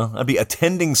be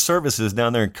attending services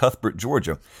down there in Cuthbert,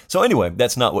 Georgia. So anyway,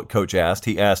 that's not what Coach asked.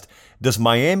 He asked, does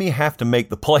Miami have to make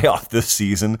the playoff this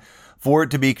season for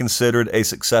it to be considered a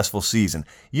successful season?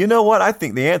 You know what? I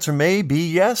think the answer may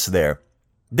be yes there.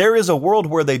 There is a world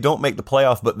where they don't make the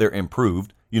playoff, but they're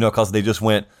improved, because they just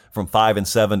went from 5-7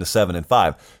 to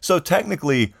 7-5. So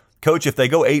technically, Coach, if they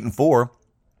go 8-4,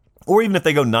 or even if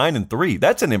they go 9-3,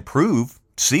 that's an improved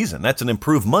season. That's an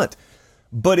improved month.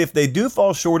 But if they do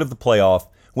fall short of the playoff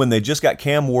when they just got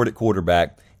Cam Ward at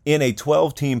quarterback in a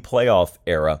 12-team playoff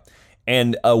era,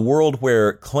 and a world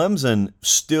where Clemson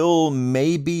still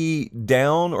may be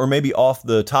down or maybe off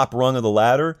the top rung of the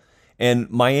ladder, and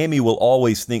Miami will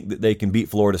always think that they can beat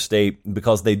Florida State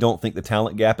because they don't think the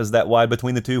talent gap is that wide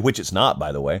between the two, which it's not,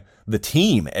 by the way. The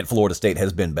team at Florida State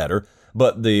has been better,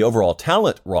 but the overall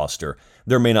talent roster,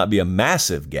 there may not be a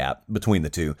massive gap between the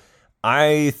two.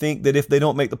 I think that if they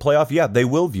don't make the playoff, yeah, they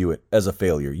will view it as a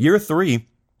failure. Year 3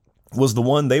 was the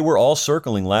one they were all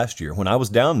circling last year. When I was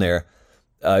down there,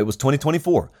 it was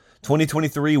 2024.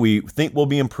 2023, we think will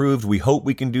be improved. We hope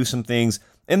we can do some things.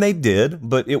 And they did,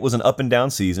 but it was an up and down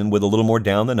season with a little more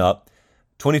down than up.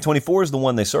 2024 is the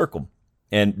one they circled.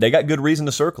 And they got good reason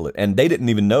to circle it. And they didn't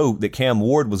even know that Cam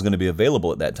Ward was going to be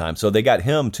available at that time. So they got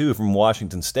him, too, from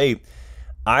Washington State.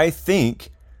 I think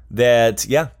that,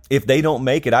 yeah, if they don't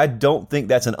make it, I don't think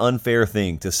that's an unfair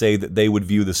thing to say that they would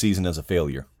view the season as a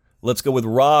failure. Let's go with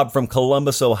Rob from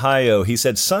Columbus, Ohio. He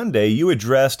said, Sunday, you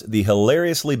addressed the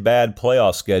hilariously bad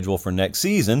playoff schedule for next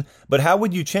season, but how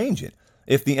would you change it?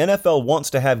 If the NFL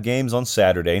wants to have games on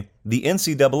Saturday, the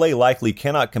NCAA likely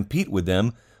cannot compete with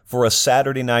them for a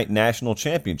Saturday night national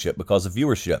championship because of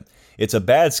viewership. It's a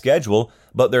bad schedule,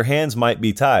 but their hands might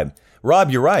be tied. Rob,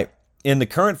 you're right. In the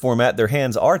current format, their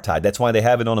hands are tied. That's why they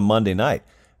have it on a Monday night.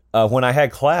 When I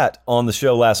had Klatt on the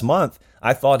show last month,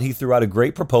 I thought he threw out a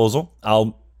great proposal.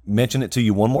 I'll mention it to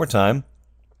you one more time.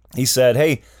 He said,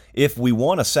 hey, if we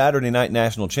want a Saturday night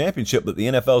national championship, but the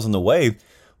NFL's in the way,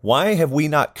 why have we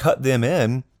not cut them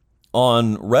in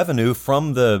on revenue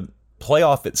from the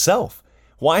playoff itself?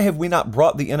 Why have we not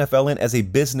brought the NFL in as a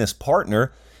business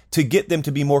partner to get them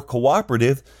to be more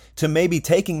cooperative, to maybe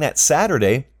taking that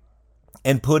Saturday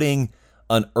and putting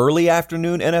an early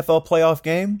afternoon NFL playoff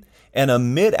game and a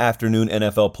mid-afternoon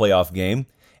NFL playoff game,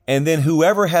 and then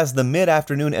whoever has the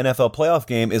mid-afternoon NFL playoff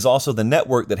game is also the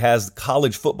network that has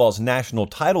college football's national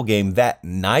title game that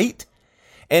night?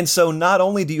 And so not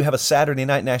only do you have a Saturday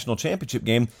night national championship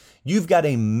game, you've got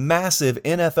a massive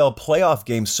NFL playoff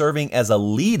game serving as a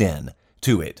lead-in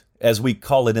to it, as we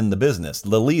call it in the business.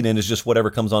 The lead-in is just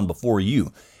whatever comes on before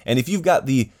you. And if you've got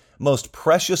the most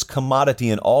precious commodity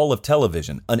in all of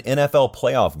television, an NFL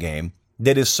playoff game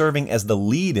that is serving as the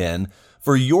lead-in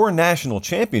for your national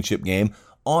championship game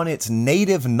on its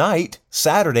native night,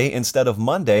 Saturday instead of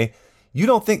Monday, you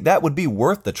don't think that would be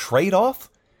worth the trade-off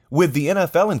with the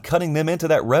NFL and cutting them into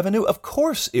that revenue? Of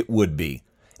course it would be.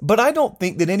 But I don't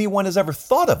think that anyone has ever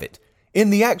thought of it in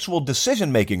the actual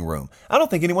decision-making room. I don't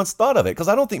think anyone's thought of it because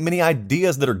I don't think many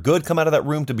ideas that are good come out of that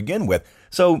room to begin with.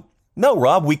 So, no,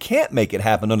 Rob, we can't make it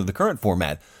happen under the current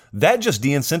format. That just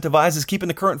de-incentivizes keeping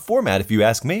the current format, if you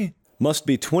ask me. Must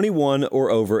be 21 or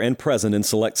over and present in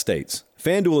select states.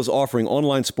 FanDuel is offering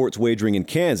online sports wagering in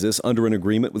Kansas under an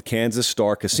agreement with Kansas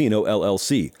Star Casino,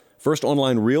 LLC. First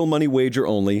online real money wager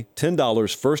only,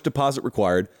 $10 first deposit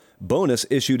required. Bonus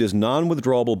issued as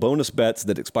non-withdrawable bonus bets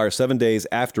that expire 7 days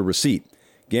after receipt.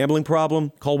 Gambling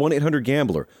problem? Call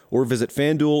 1-800-GAMBLER or visit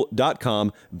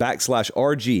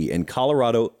FanDuel.com/RG in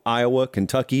Colorado, Iowa,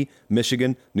 Kentucky,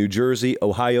 Michigan, New Jersey,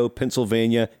 Ohio,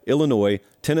 Pennsylvania, Illinois,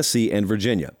 Tennessee, and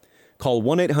Virginia. Call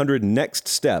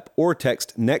 1-800-NEXT-STEP or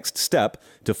text NEXT STEP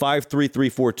to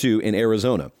 53342 in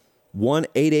Arizona.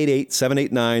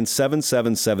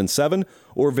 1-888-789-7777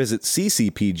 or visit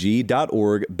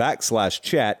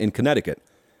ccpg.org/chat in Connecticut.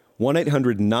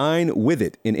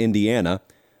 1-800-9-WITH-IT in Indiana.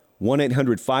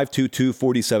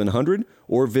 1-800-522-4700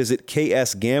 or visit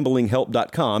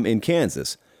ksgamblinghelp.com in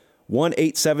Kansas.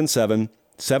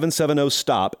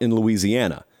 1-877-770-STOP in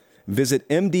Louisiana. Visit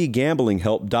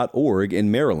mdgamblinghelp.org in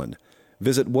Maryland.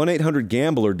 Visit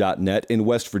 1-800-GAMBLER.net in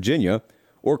West Virginia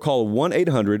or call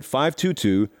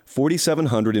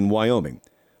 1-800-522-4700 in Wyoming.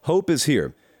 Hope is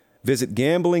here. Visit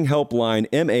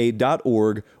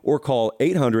gamblinghelplinema.org or call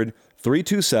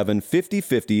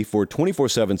 800-327-5050 for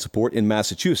 24/7 support in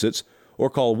Massachusetts,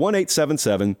 or call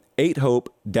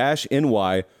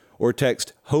 1-877-8-HOPE-NY or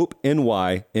text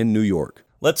HOPE-NY in New York.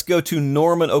 Let's go to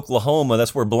Norman, Oklahoma.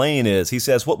 That's where Blaine is. He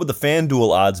says, what would the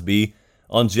FanDuel odds be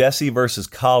on Jesse versus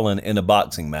Colin in a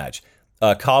boxing match?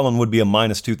 Colin would be a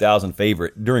minus 2,000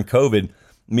 favorite. During COVID,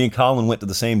 me and Colin went to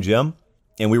the same gym,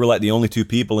 and we were like the only two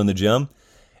people in the gym.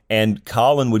 And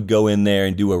Colin would go in there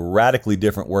and do a radically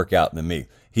different workout than me.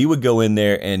 He would go in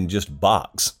there and just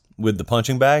box with the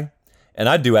punching bag, and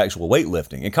I'd do actual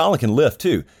weightlifting. And Colin can lift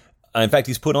too. In fact,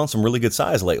 he's put on some really good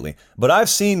size lately. But I've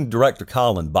seen Director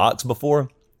Colin box before,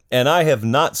 and I have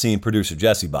not seen Producer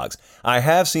Jesse box. I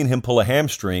have seen him pull a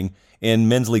hamstring in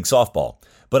men's league softball,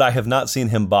 but I have not seen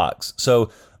him box. So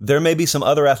there may be some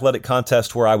other athletic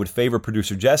contests where I would favor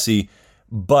Producer Jesse,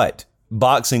 but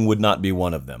boxing would not be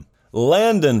one of them.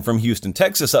 Landon from Houston,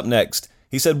 Texas, up next.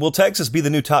 He said, will Texas be the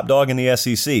new top dog in the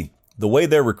SEC? The way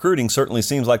they're recruiting certainly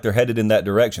seems like they're headed in that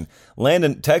direction.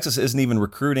 Landon, Texas isn't even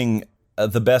recruiting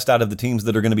the best out of the teams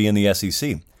that are going to be in the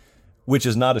SEC, which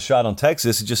is not a shot on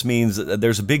Texas. It just means that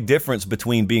there's a big difference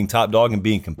between being top dog and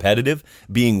being competitive,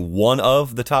 being one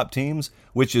of the top teams,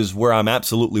 which is where I'm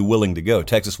absolutely willing to go.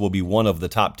 Texas will be one of the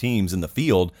top teams in the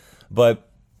field. But,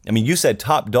 I mean, you said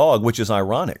top dog, which is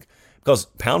ironic because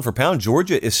pound for pound,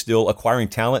 Georgia is still acquiring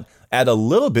talent at a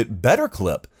little bit better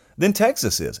clip than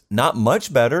Texas is. Not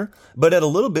much better, but at a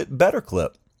little bit better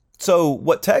clip. So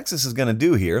what Texas is going to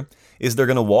do here is they're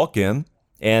going to walk in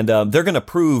and they're going to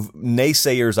prove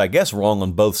naysayers, I guess, wrong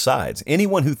on both sides.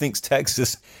 Anyone who thinks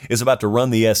Texas is about to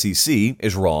run the SEC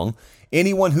is wrong.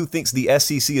 Anyone who thinks the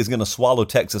SEC is going to swallow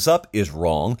Texas up is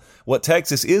wrong. What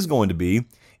Texas is going to be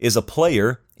is a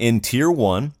player in Tier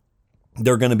 1.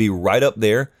 They're going to be right up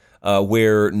there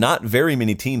where not very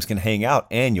many teams can hang out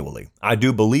annually. I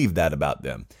do believe that about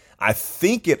them. I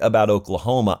think it about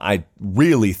Oklahoma. I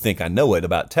really think I know it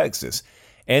about Texas.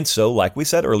 And so, like we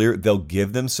said earlier, they'll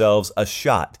give themselves a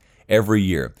shot every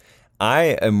year.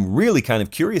 I am really kind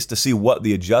of curious to see what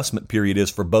the adjustment period is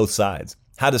for both sides.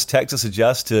 How does Texas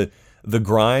adjust to the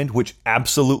grind, which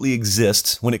absolutely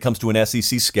exists when it comes to an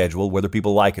SEC schedule, whether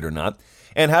people like it or not?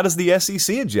 And how does the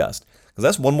SEC adjust? Because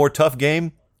that's one more tough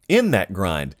game in that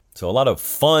grind. So a lot of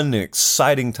fun and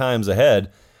exciting times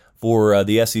ahead for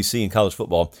the SEC and college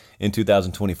football in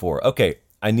 2024. Okay,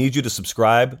 I need you to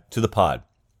subscribe to the pod.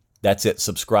 That's it.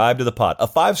 Subscribe to the pod. A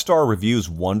 5-star review is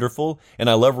wonderful, and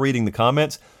I love reading the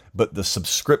comments, but the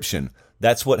subscription,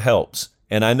 that's what helps.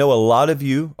 And I know a lot of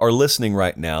you are listening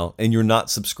right now, and you're not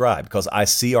subscribed because I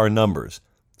see our numbers.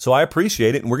 So I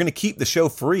appreciate it, and we're going to keep the show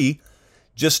free.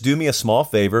 Just do me a small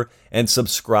favor and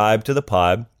subscribe to the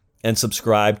pod and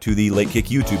subscribe to the Late Kick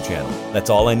YouTube channel.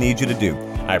 That's all I need you to do.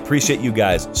 I appreciate you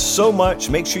guys so much.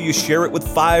 Make sure you share it with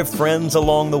 5 friends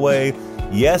along the way.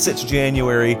 Yes, it's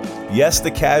January. Yes,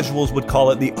 the casuals would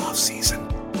call it the off season.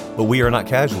 But we are not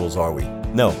casuals, are we?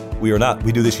 No, we are not.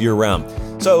 We do this year round.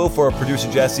 So for producer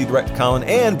Jesse, director Colin,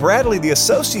 and Bradley, the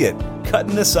associate,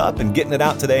 cutting this up and getting it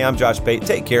out today, I'm Josh Pate.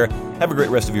 Take care. Have a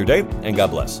great rest of your day, and God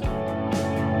bless.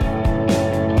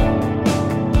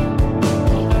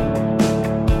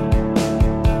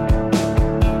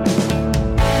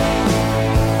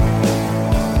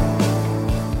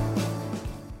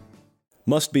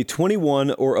 Must be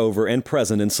 21 or over and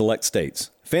present in select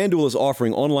states. FanDuel is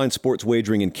offering online sports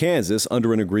wagering in Kansas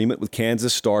under an agreement with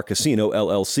Kansas Star Casino,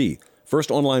 LLC.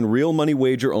 First online real money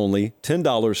wager only,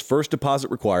 $10 first deposit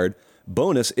required.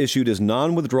 Bonus issued as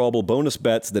non-withdrawable bonus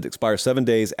bets that expire 7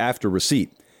 days after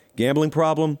receipt. Gambling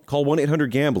problem? Call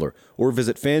 1-800-GAMBLER or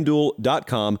visit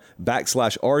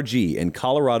FanDuel.com/RG in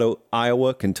Colorado,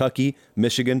 Iowa, Kentucky,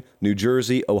 Michigan, New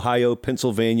Jersey, Ohio,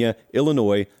 Pennsylvania,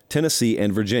 Illinois, Tennessee,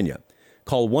 and Virginia.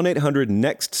 Call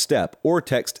 1-800-NEXT-STEP or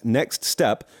text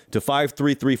NEXT-STEP to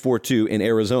 53342 in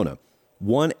Arizona.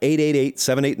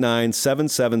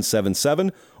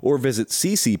 1-888-789-7777 or visit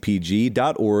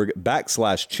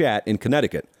ccpg.org/chat in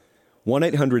Connecticut.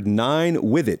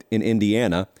 1-800-9-WITH-IT in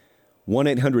Indiana.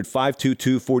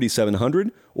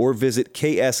 1-800-522-4700 or visit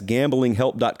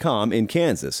ksgamblinghelp.com in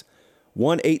Kansas.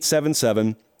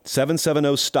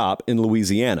 1-877-770-STOP in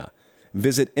Louisiana.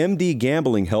 Visit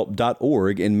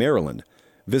mdgamblinghelp.org in Maryland.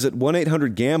 Visit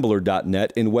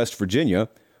 1-800-GAMBLER.net in West Virginia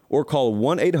or call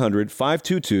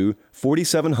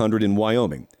 1-800-522-4700 in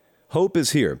Wyoming. Hope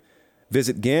is here.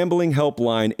 Visit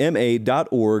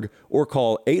gamblinghelplinema.org or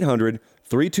call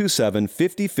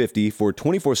 800-327-5050 for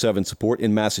 24/7 support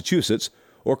in Massachusetts,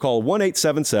 or call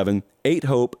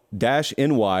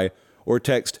 1-877-8-HOPE-NY or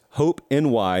text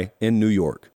HOPE-NY in New York.